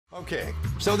Okay,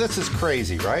 so this is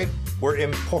crazy, right? We're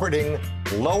importing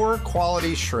lower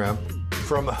quality shrimp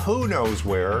from who knows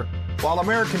where, while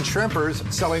American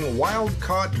shrimpers selling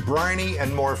wild-caught, briny,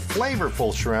 and more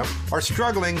flavorful shrimp are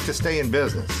struggling to stay in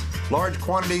business. Large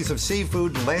quantities of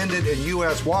seafood landed in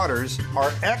U.S. waters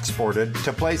are exported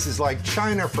to places like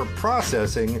China for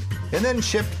processing and then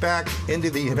shipped back into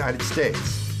the United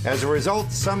States. As a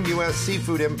result, some U.S.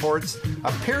 seafood imports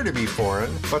appear to be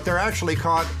foreign, but they're actually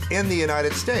caught in the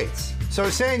United States.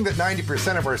 So saying that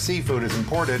 90% of our seafood is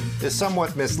imported is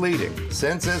somewhat misleading,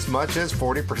 since as much as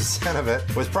 40% of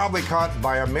it was probably caught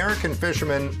by American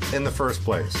fishermen in the first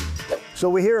place. So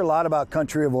we hear a lot about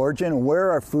country of origin and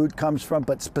where our food comes from,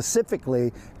 but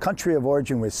specifically, country of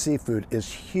origin with seafood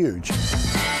is huge.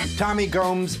 Tommy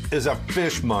Gomes is a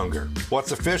fishmonger.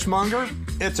 What's a fishmonger?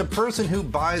 It's a person who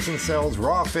buys and sells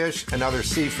raw fish and other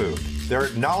seafood. They're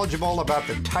knowledgeable about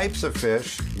the types of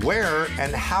fish, where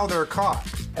and how they're caught.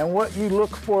 And what you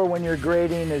look for when you're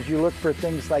grading is you look for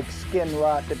things like skin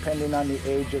rot, depending on the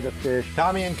age of the fish.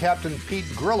 Tommy and Captain Pete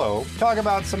Grillo talk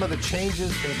about some of the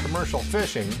changes in commercial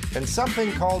fishing and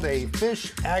something called a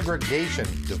fish aggregation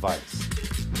device.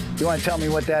 You want to tell me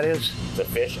what that is? It's a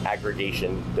fish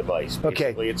aggregation device. Okay.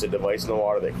 Basically, it's a device in the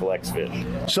water that collects fish.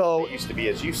 So it used to be,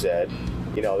 as you said,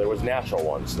 you know, there was natural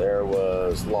ones. There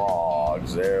was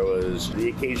logs. There was the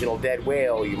occasional dead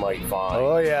whale you might find.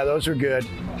 Oh yeah, those are good.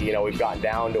 You know, we've gotten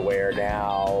down to where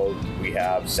now we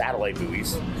have satellite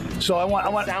buoys. So I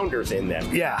want sounders in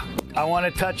them. Yeah, I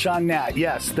want to touch on that.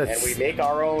 Yes, and we make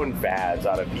our own fads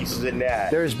out of pieces of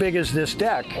net. They're as big as this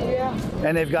deck. Yeah.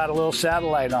 And they've got a little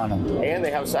satellite on them. And they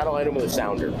have a satellite on with a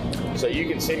sounder. So you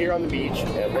can sit here on the beach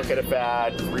and look at a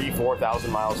fad 3,000-4,000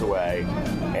 miles away,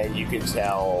 and you can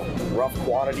tell rough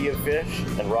quantity of fish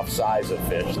and rough size of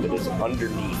fish that is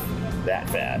underneath that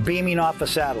fad. Beaming off the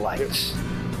satellites.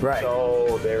 Right.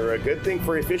 So they're a good thing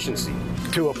for efficiency.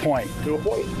 To a point. To a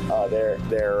point.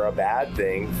 They're a bad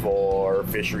thing for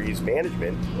fisheries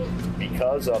management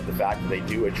because of the fact that they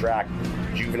do attract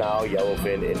juvenile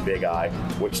yellowfin and big eye,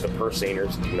 which the purse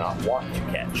seiners do not want to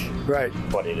catch. Right.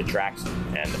 But it attracts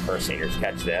them, and the purse seiners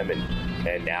catch them,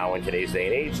 and now in today's day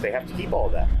and age, they have to keep all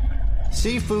of that.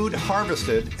 Seafood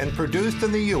harvested and produced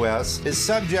in the U.S. is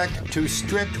subject to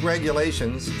strict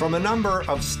regulations from a number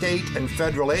of state and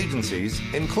federal agencies,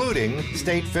 including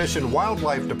state fish and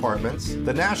wildlife departments,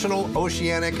 the National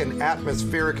Oceanic and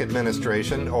Atmospheric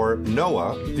Administration, or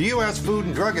NOAA, the U.S. Food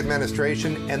and Drug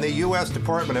Administration, and the U.S.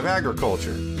 Department of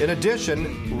Agriculture. In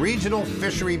addition, regional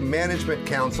fishery management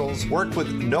councils work with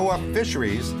NOAA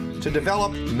fisheries to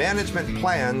develop management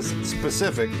plans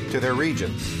specific to their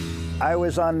regions. I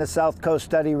was on the South Coast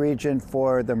Study Region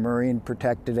for the marine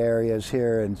protected areas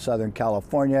here in Southern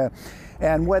California.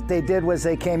 And what they did was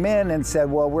they came in and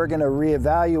said, well, we're going to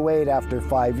reevaluate after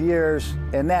 5 years.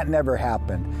 And that never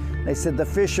happened. They said the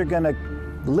fish are going to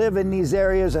live in these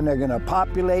areas and they're going to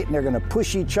populate and they're going to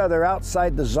push each other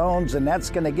outside the zones. And that's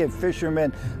going to give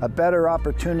fishermen a better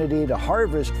opportunity to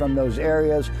harvest from those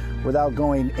areas without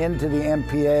going into the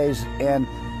MPAs. And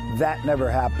that never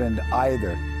happened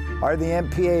either. Are the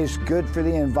MPAs good for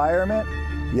the environment?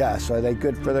 Yes. Are they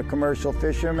good for the commercial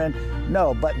fishermen?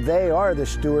 No, but they are the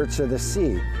stewards of the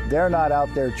sea. They're not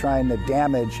out there trying to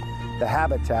damage the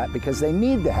habitat because they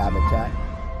need the habitat.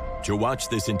 To watch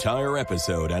this entire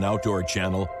episode on Outdoor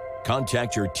Channel,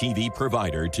 contact your TV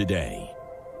provider today.